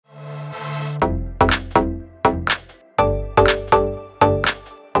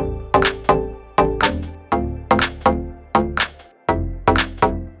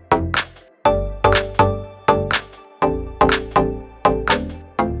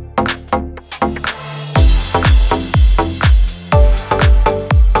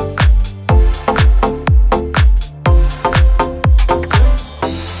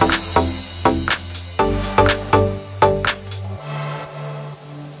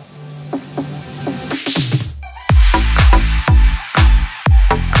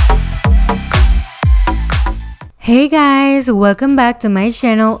Hey guys, welcome back to my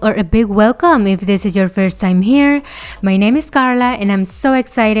channel, or a big welcome if this is your first time here. My name is Carla and I'm so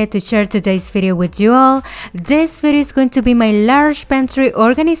excited to share today's video with you all. This video is going to be my large pantry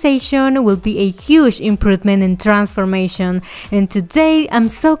organization, will be a huge improvement and transformation, and today I'm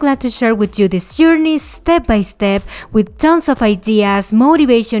so glad to share with you this journey step by step with tons of ideas,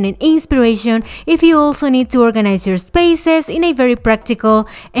 motivation and inspiration if you also need to organize your spaces in a very practical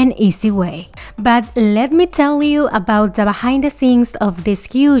and easy way. But let me tell you about the behind the scenes of this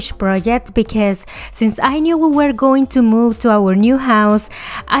huge project, because since I knew we were going to move to our new house,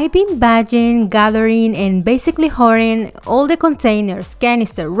 I've been badging, gathering and basically hoarding all the containers,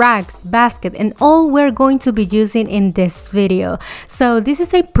 canister, racks, basket and all we're going to be using in this video. So this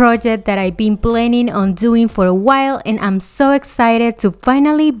is a project that I've been planning on doing for a while and I'm so excited to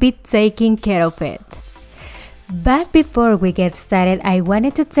finally be taking care of it. But before we get started, I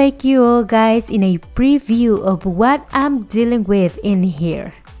wanted to take you all guys in a preview of what I'm dealing with in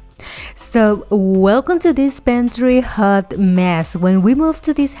here. So welcome to this pantry hot mess. When we moved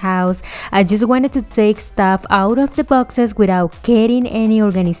to this house, I just wanted to take stuff out of the boxes without getting any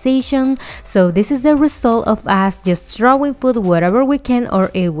organization. So this is the result of us just throwing food wherever we can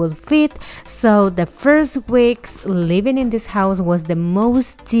or it will fit. So the first weeks living in this house was the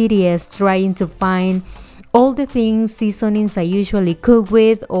most tedious, trying to find all the things, seasonings I usually cook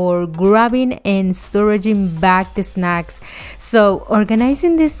with, or grabbing and storing back the snacks. So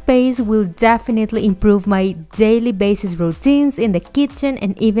organizing this space will definitely improve my daily basis routines in the kitchen,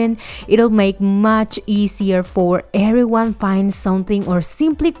 and even it'll make much easier for everyone find something or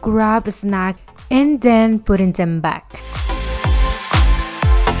simply grab a snack and then putting them back.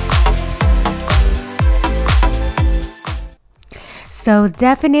 So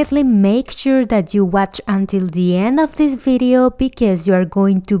definitely make sure that you watch until the end of this video, because you are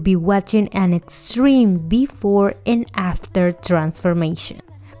going to be watching an extreme before and after transformation.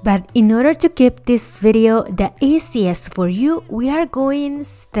 But in order to keep this video the easiest for you, we are going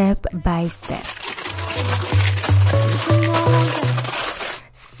step by step.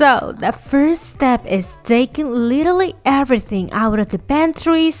 So the first step is taking literally everything out of the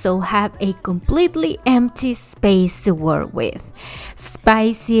pantry, so have a completely empty space to work with.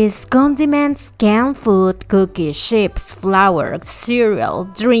 Spices, condiments, canned food, cookies, chips, flour, cereal,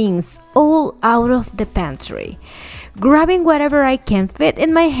 drinks, all out of the pantry. Grabbing whatever I can fit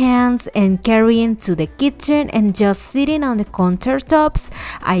in my hands and carrying to the kitchen and just sitting on the countertops.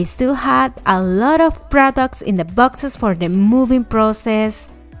 I still had a lot of products in the boxes for the moving process.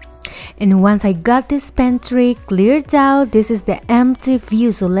 And once I got this pantry cleared out, this is the empty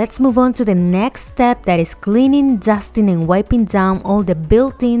view. So let's move on to the next step, that is cleaning, dusting and wiping down all the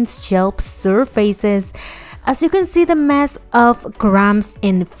built-in shelf surfaces. As you can see, the mess of crumbs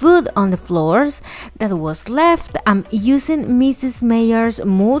and food on the floors that was left, I'm using Mrs. Mayer's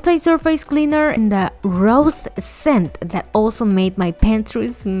multi-surface cleaner and the rose scent that also made my pantry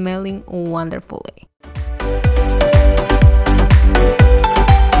smelling wonderfully.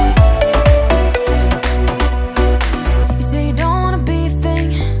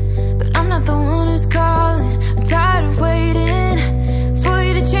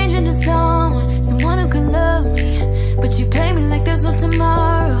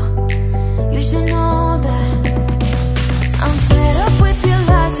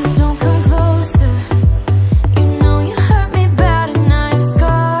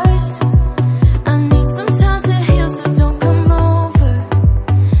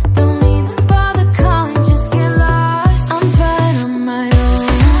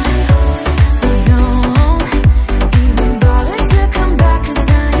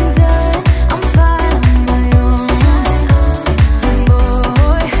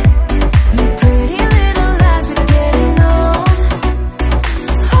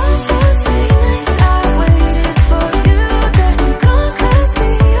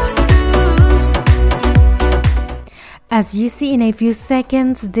 As you see in a few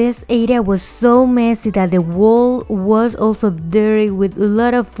seconds, this area was so messy that the wall was also dirty with a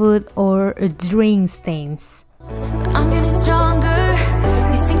lot of food or drink stains. I'm getting stronger.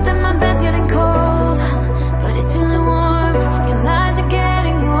 You think that my bed's getting cold, but it's feeling warm. Your lies are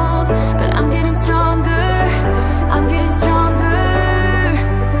getting old, but I'm getting stronger. I'm getting stronger,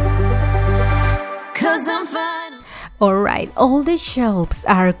 'cause I'm fine. Alright, all the shelves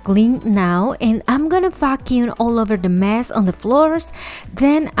are clean now, and I'm gonna vacuum all over the mess on the floors.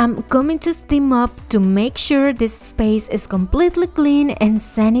 Then I'm going to steam up to make sure this space is completely clean and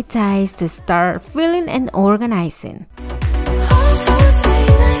sanitized to start feeling and organizing. All those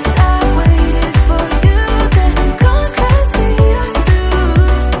late nights I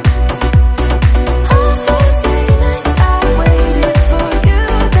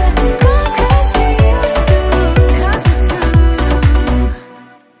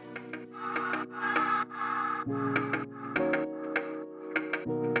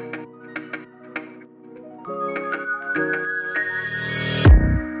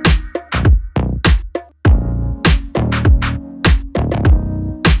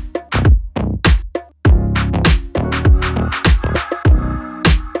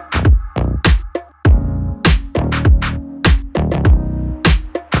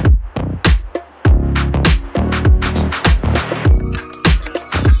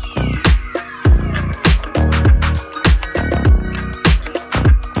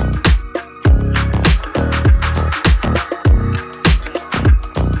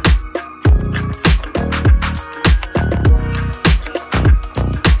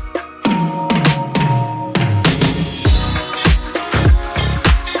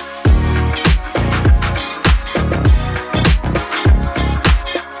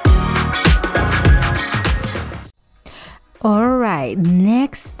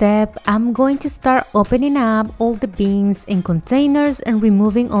next step, I'm going to start opening up all the bins and containers and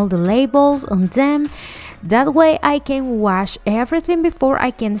removing all the labels on them. That way I can wash everything before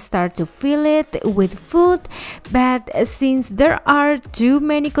I can start to fill it with food. But since there are too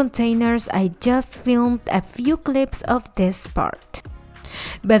many containers, I just filmed a few clips of this part.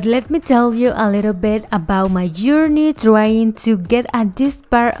 But let me tell you a little bit about my journey trying to get at this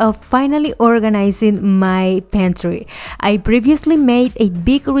part of finally organizing my pantry. I previously made a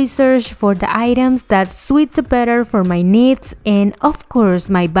big research for the items that suit better for my needs and of course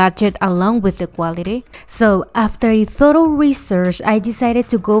my budget along with the quality. So after a thorough research, I decided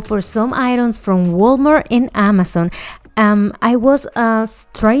to go for some items from Walmart and Amazon. I was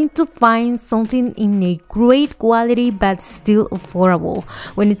trying to find something in a great quality but still affordable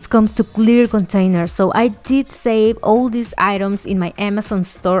when it comes to clear containers. So I did save all these items in my Amazon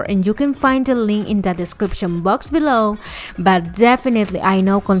store and you can find the link in the description box below. But definitely I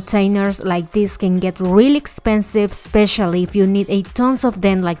know containers like this can get really expensive, especially if you need a tons of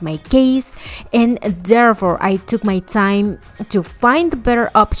them like my case, and therefore I took my time to find better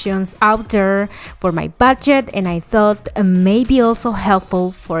options out there for my budget, and I thought may be also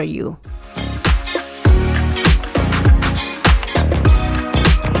helpful for you.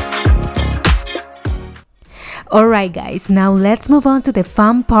 Alright guys, now let's move on to the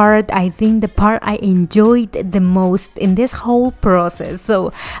fun part. I think the part I enjoyed the most in this whole process.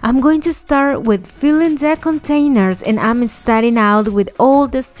 So I'm going to start with filling the containers, and I'm starting out with all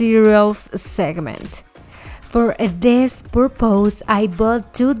the cereals segment. For this purpose, I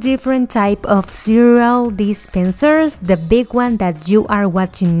bought two different types of cereal dispensers. The big one that you are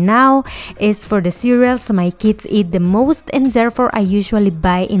watching now is for the cereals my kids eat the most, and therefore I usually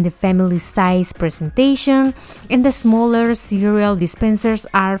buy in the family size presentation. And the smaller cereal dispensers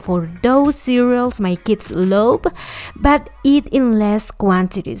are for those cereals my kids love but eat in less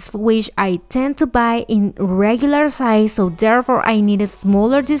quantities, which I tend to buy in regular size, so therefore I needed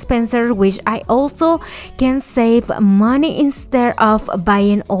smaller dispensers, which I also can save money instead of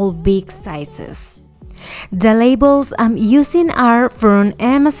buying all big sizes. The labels I'm using are from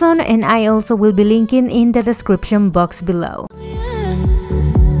Amazon, and I also will be linking in the description box below.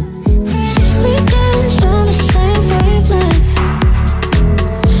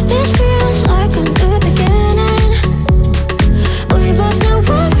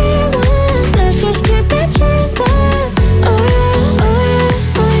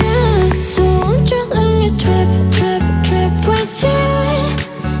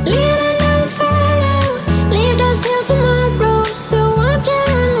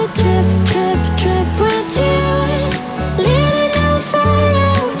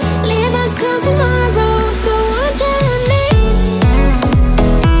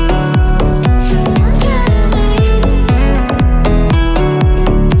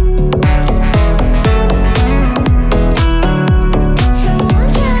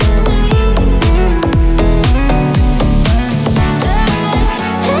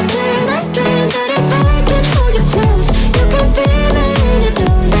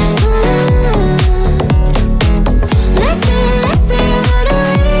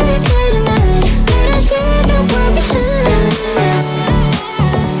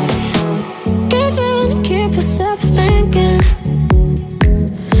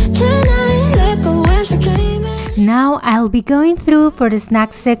 Now I'll be going through for the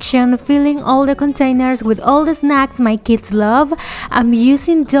snack section, filling all the containers with all the snacks my kids love. I'm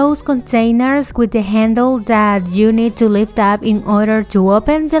using those containers with the handle that you need to lift up in order to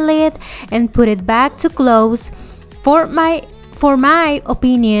open the lid and put it back to close. For my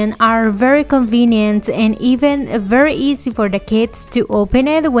opinion, are very convenient and even very easy for the kids to open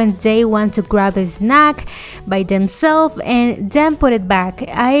it when they want to grab a snack by themselves and then put it back.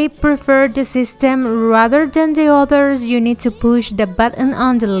 I prefer the system rather than the others. You need to push the button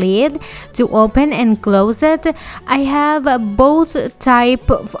on the lid to open and close it. I have both type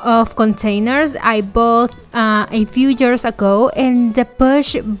of containers. I bought a few years ago, and the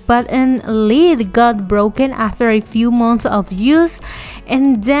push button lid got broken after a few months of use,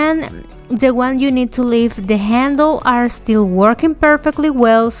 and then the one you need to lift the handle are still working perfectly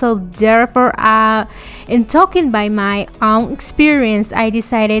well. So therefore, in talking by my own experience, I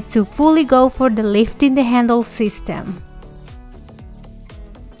decided to fully go for the lifting the handle system.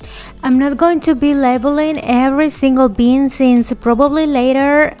 I'm not going to be labeling every single bin, since probably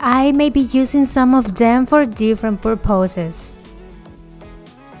later I may be using some of them for different purposes.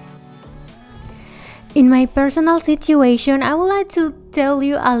 In my personal situation, I would like to tell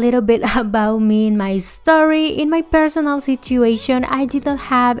you a little bit about me and my story. In my personal situation, I did not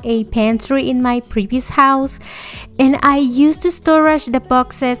have a pantry in my previous house, and I used to storage the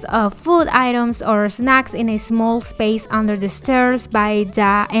boxes of food items or snacks in a small space under the stairs by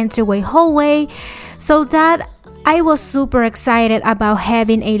the entryway hallway, so that I was super excited about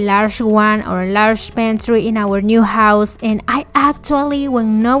having a large one or a large pantry in our new house. And I actually,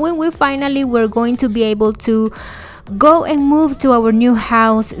 when knowing we finally were going to be able to go and move to our new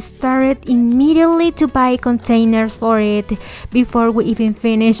house, started immediately to buy containers for it before we even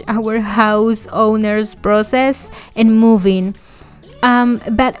finish our house owner's process and moving.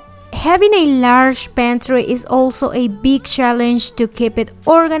 But having a large pantry is also a big challenge to keep it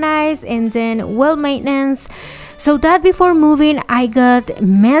organized and then well maintenance. So that before moving, I got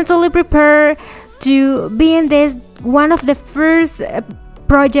mentally prepared to be in this one of the first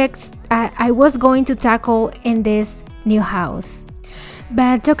projects I was going to tackle in this new house.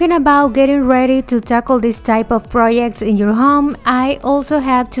 But talking about getting ready to tackle this type of projects in your home, I also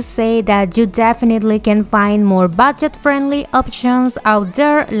have to say that you definitely can find more budget-friendly options out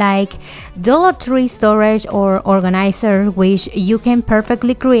there like Dollar Tree storage or organizer, which you can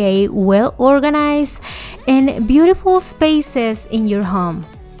perfectly create well-organized and beautiful spaces in your home.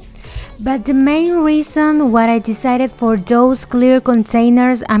 But the main reason why I decided for those clear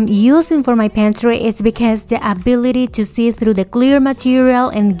containers I'm using for my pantry is because the ability to see through the clear material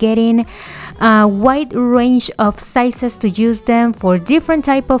and getting a wide range of sizes to use them for different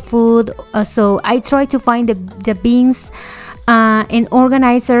type of food. So I try to find the bins and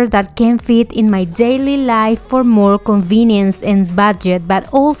organizers that can fit in my daily life for more convenience and budget, but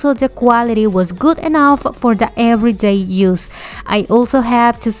also the quality was good enough for the everyday use. I also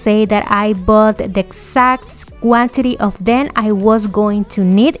have to say that I bought the exact quantity of them I was going to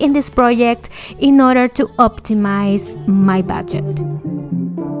need in this project in order to optimize my budget.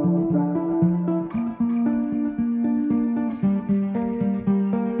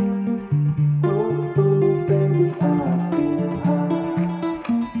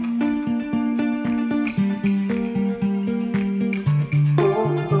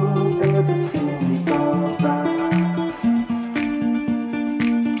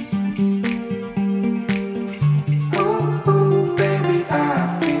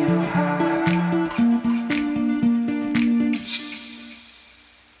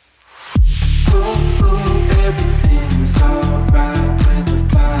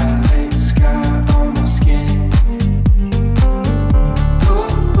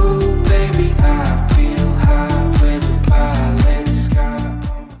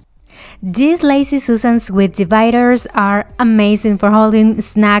 These Lazy Susans with dividers are amazing for holding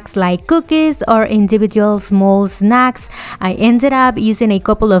snacks like cookies or individual small snacks. I ended up using a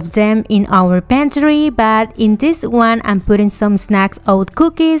couple of them in our pantry, but in this one I'm putting some snacks out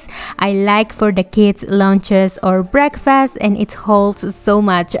cookies I like for the kids' lunches or breakfast, and it holds so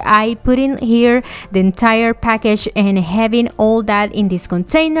much. I put in here the entire package and having all that in this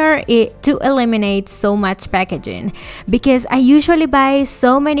container to eliminate so much packaging, because I usually buy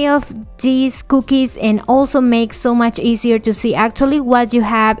so many of these cookies and also makes so much easier to see actually what you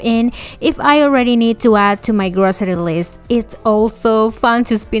have and if I already need to add to my grocery list. It's also fun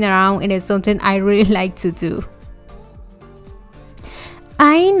to spin around and it's something I really like to do.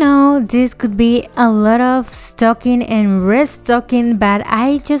 I know this could be a lot of stocking and restocking, but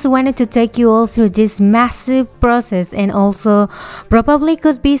I just wanted to take you all through this massive process, and also probably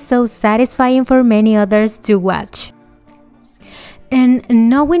could be so satisfying for many others to watch. And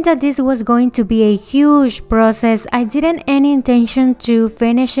knowing that this was going to be a huge process, I didn't any intention to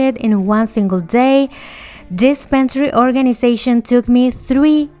finish it in one single day. This pantry organization took me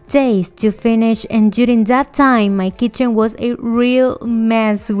 3 days to finish, and during that time my kitchen was a real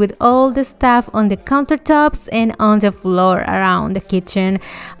mess with all the stuff on the countertops and on the floor around the kitchen,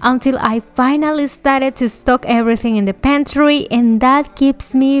 until I finally started to stock everything in the pantry, and that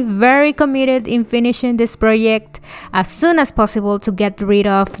keeps me very committed in finishing this project as soon as possible to get rid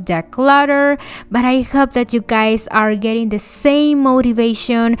of the clutter. But I hope that you guys are getting the same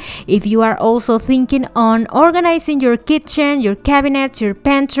motivation if you are also thinking on organizing your kitchen, your cabinets, your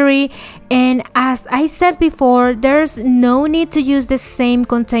pantry. And as I said before, there's no need to use the same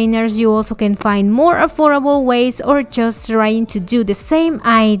containers. You also can find more affordable ways, or just trying to do the same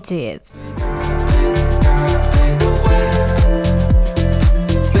I did.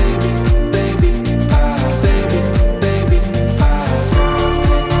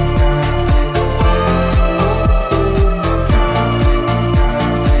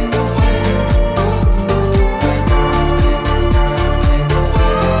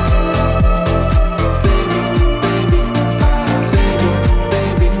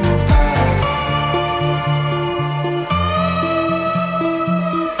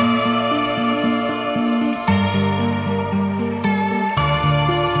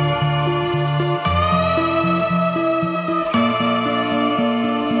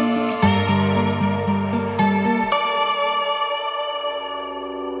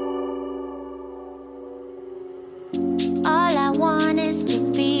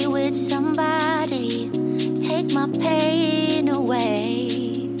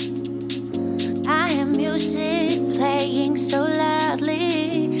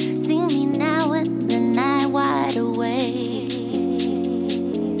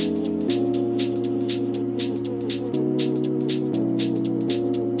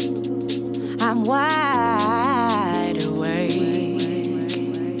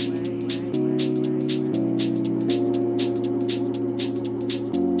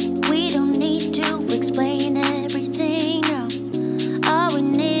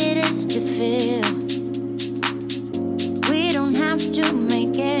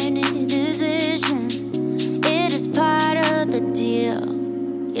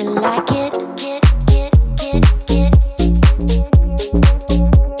 You like it?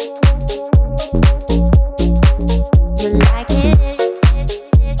 You like it?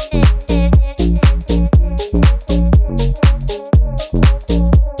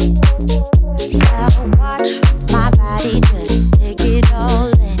 So watch my body just take it all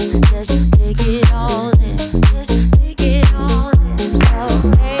in, just take it all in, just take it all in. So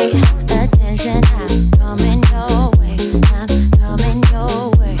pay attention, I'm coming your way, I'm coming your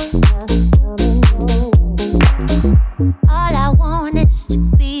way, All I want is to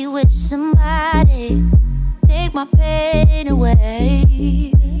be with somebody, take my pain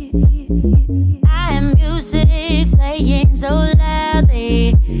away. I am music playing so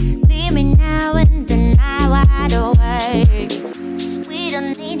loudly, feel me now and then I wide awake. We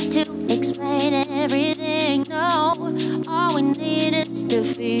don't need to explain everything, no, all we need is to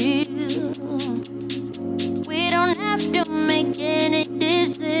feel. We don't have to make any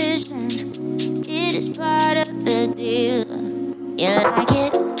decisions, it is part of the deal. You like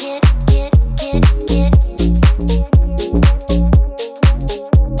it?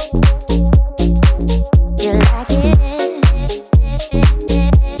 You like it?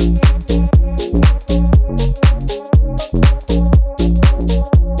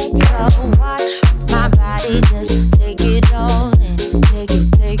 So watch my body just take it all in,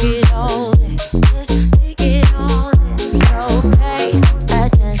 take it all in, just take it all in. So pay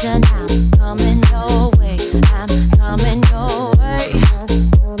attention, I'm coming your way, I'm coming your way.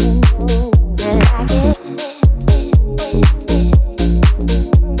 You like it?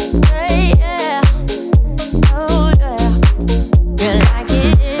 Yeah, oh yeah. You like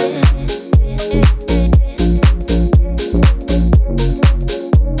it?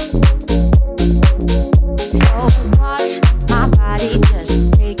 So watch my body just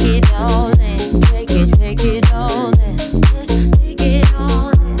take it all in, take it all in, just take it all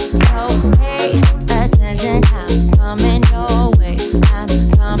in. So pay attention, I'm coming your way, I'm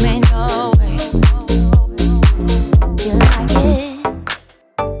coming your way. You like it?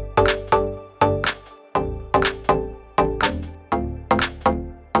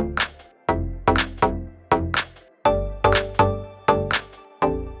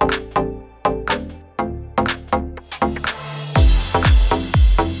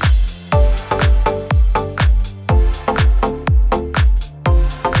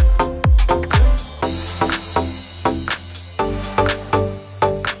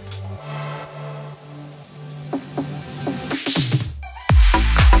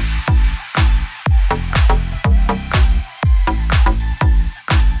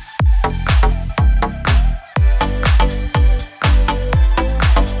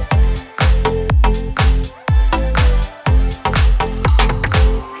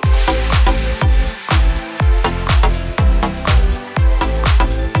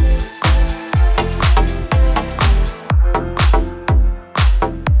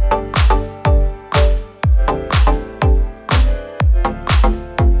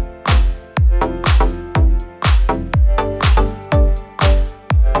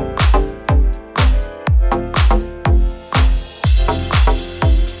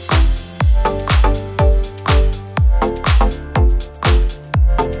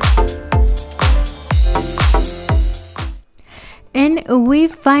 And we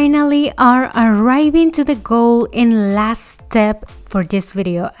finally are arriving to the goal and last step for this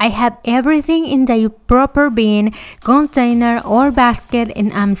video. I have everything in the proper bin, container or basket,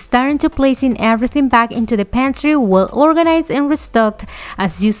 and I'm starting to placing everything back into the pantry, well organized and restocked.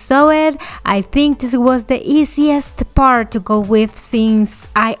 As you saw it, I think this was the easiest part to go with, since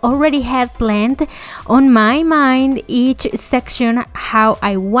I already had planned on my mind each section how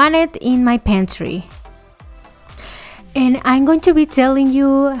I want it in my pantry. And I'm going to be telling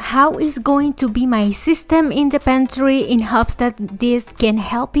you how is going to be my system in the pantry, in hopes that this can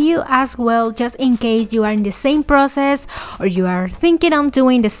help you as well, just in case you are in the same process or you are thinking of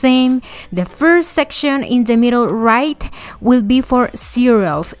doing the same. The first section in the middle right will be for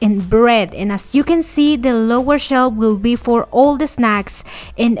cereals and bread, and as you can see, the lower shelf will be for all the snacks,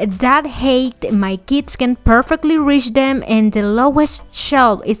 and that height my kids can perfectly reach them, and the lowest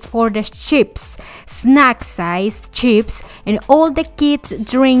shelf is for the chips, snack size chips, and all the kids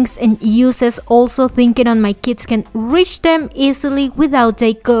drinks and uses, also thinking on my kids can reach them easily without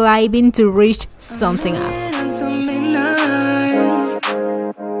they climbing to reach something else.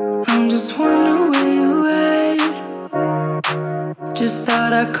 I'm just wondering where you at. Just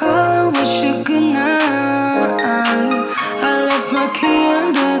thought I'd call and wish you good night. I left my key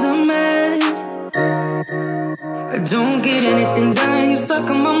under the mat. I don't get anything done, you're stuck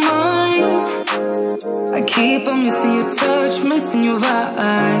on my mind. I keep on missing your touch, missing your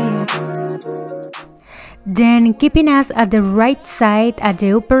vibe. Then, keeping us at the right side at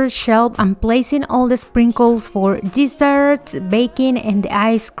the upper shelf, I'm placing all the sprinkles for desserts, baking, and the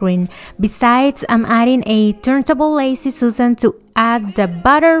ice cream. Besides, I'm adding a turntable lazy Susan to add the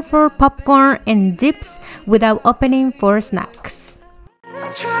butter for popcorn and dips without opening for snacks.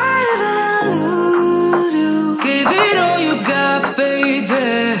 Try to lose you. Give it all you got,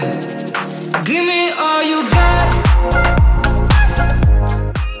 baby. Give me all you got.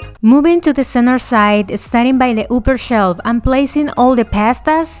 Moving to the center side, starting by the upper shelf, I'm placing all the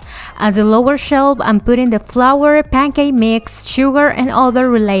pastas. At the lower shelf, I'm putting the flour, pancake mix, sugar, and other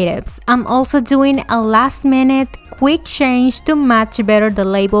relatives. I'm also doing a last-minute quick change to match better the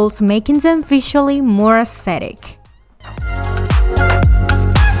labels, making them visually more aesthetic.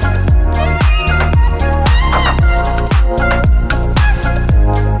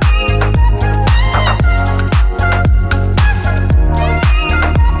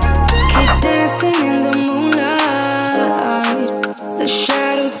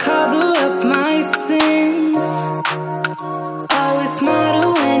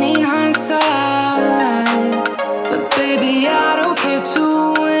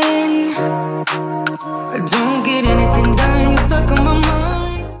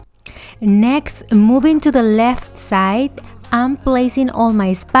 Next, moving to the left side, I'm placing all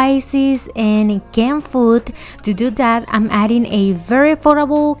my spices and canned food. To do that, I'm adding a very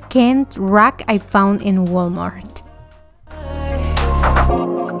affordable canned rack I found in Walmart.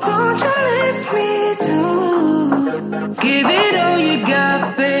 Don't you miss me too? Give it all you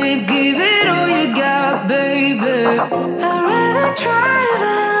got, babe. Give it all you got, baby. I'd rather try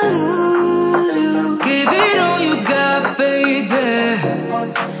than lose you. Give it all you got, baby.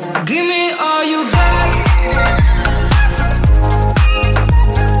 Give me all you got.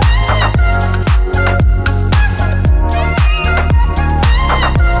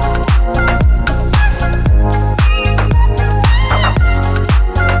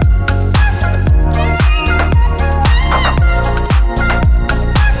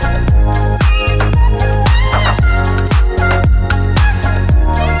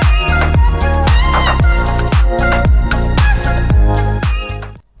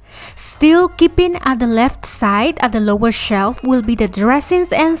 Still keeping at the left side, at the lower shelf will be the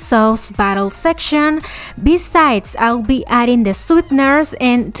dressings and sauce bottle section. Besides, I'll be adding the sweeteners,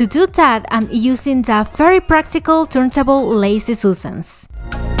 and to do that, I'm using the very practical turntable lazy Susans.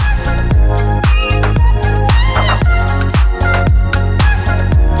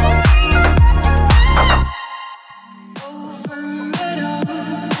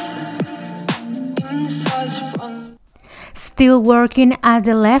 Still working at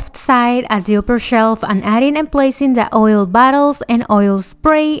the left side at the upper shelf and adding and placing the oil bottles and oil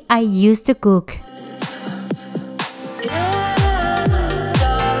spray I used to cook.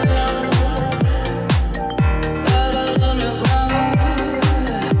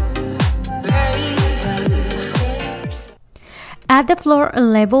 At the floor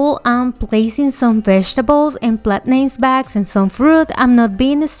level, I'm placing some vegetables in plantains bags and some fruit. I'm not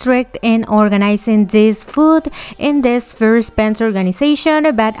being strict in organizing this food in this first pantry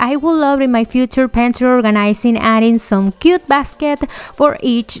organization, but I would love in my future pantry organizing adding some cute basket for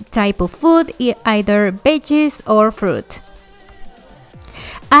each type of food, either veggies or fruit.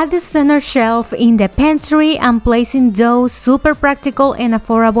 At the center shelf in the pantry, I'm placing those super practical and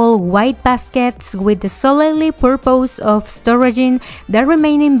affordable white baskets with the solely purpose of storing the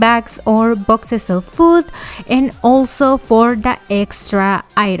remaining bags or boxes of food, and also for the extra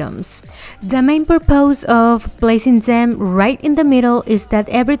items. The main purpose of placing them right in the middle is that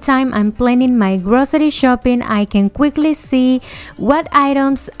every time I'm planning my grocery shopping, I can quickly see what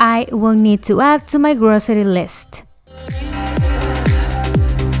items I will need to add to my grocery list.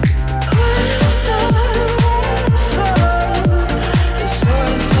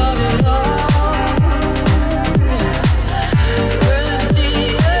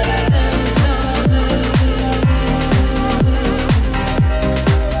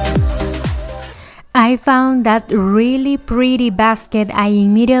 I found that really pretty basket. I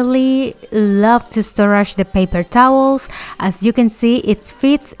immediately love to storage the paper towels. As you can see, it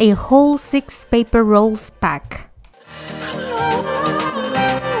fits a whole 6 paper rolls pack.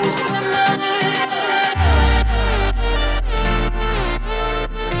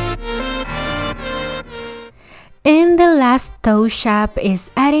 And the last toe shop is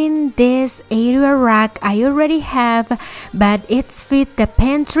adding this area rack I already have, but it's fit the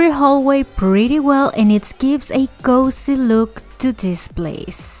pantry hallway pretty well and it gives a cozy look to this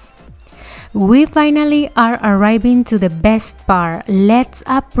place. We finally are arriving to the best part. Let's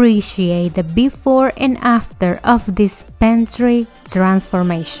appreciate the before and after of this pantry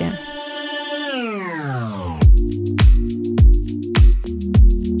transformation.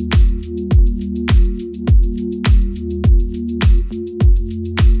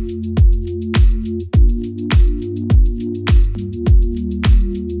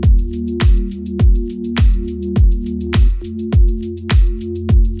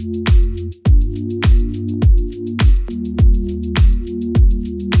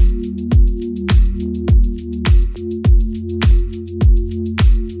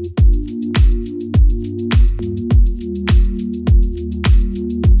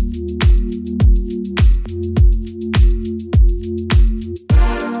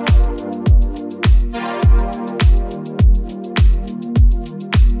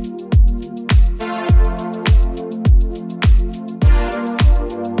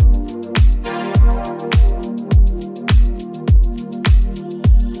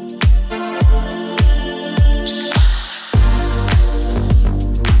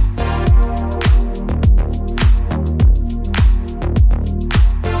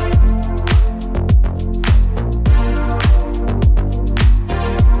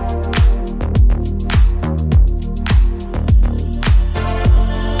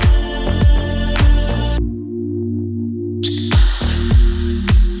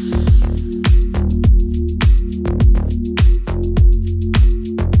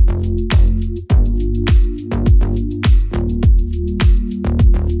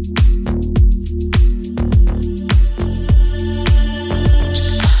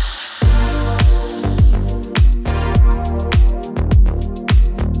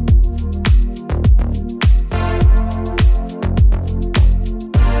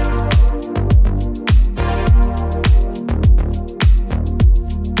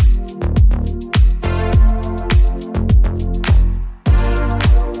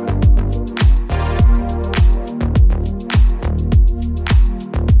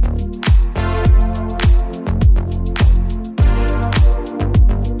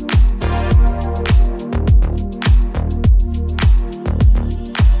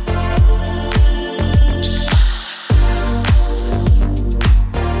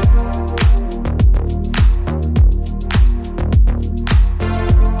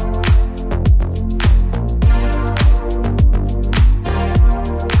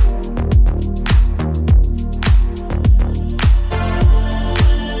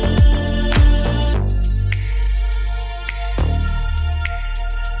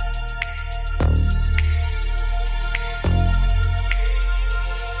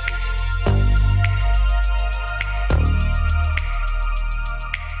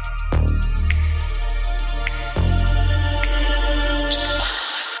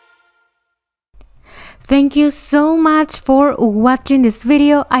 Thank you so much for watching this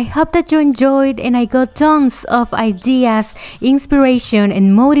video. I hope that you enjoyed and I got tons of ideas, inspiration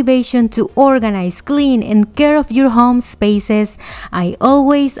and motivation to organize, clean and care of your home spaces. I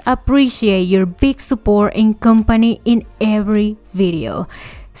always appreciate your big support and company in every video.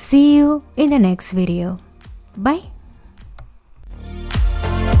 See you in the next video. Bye.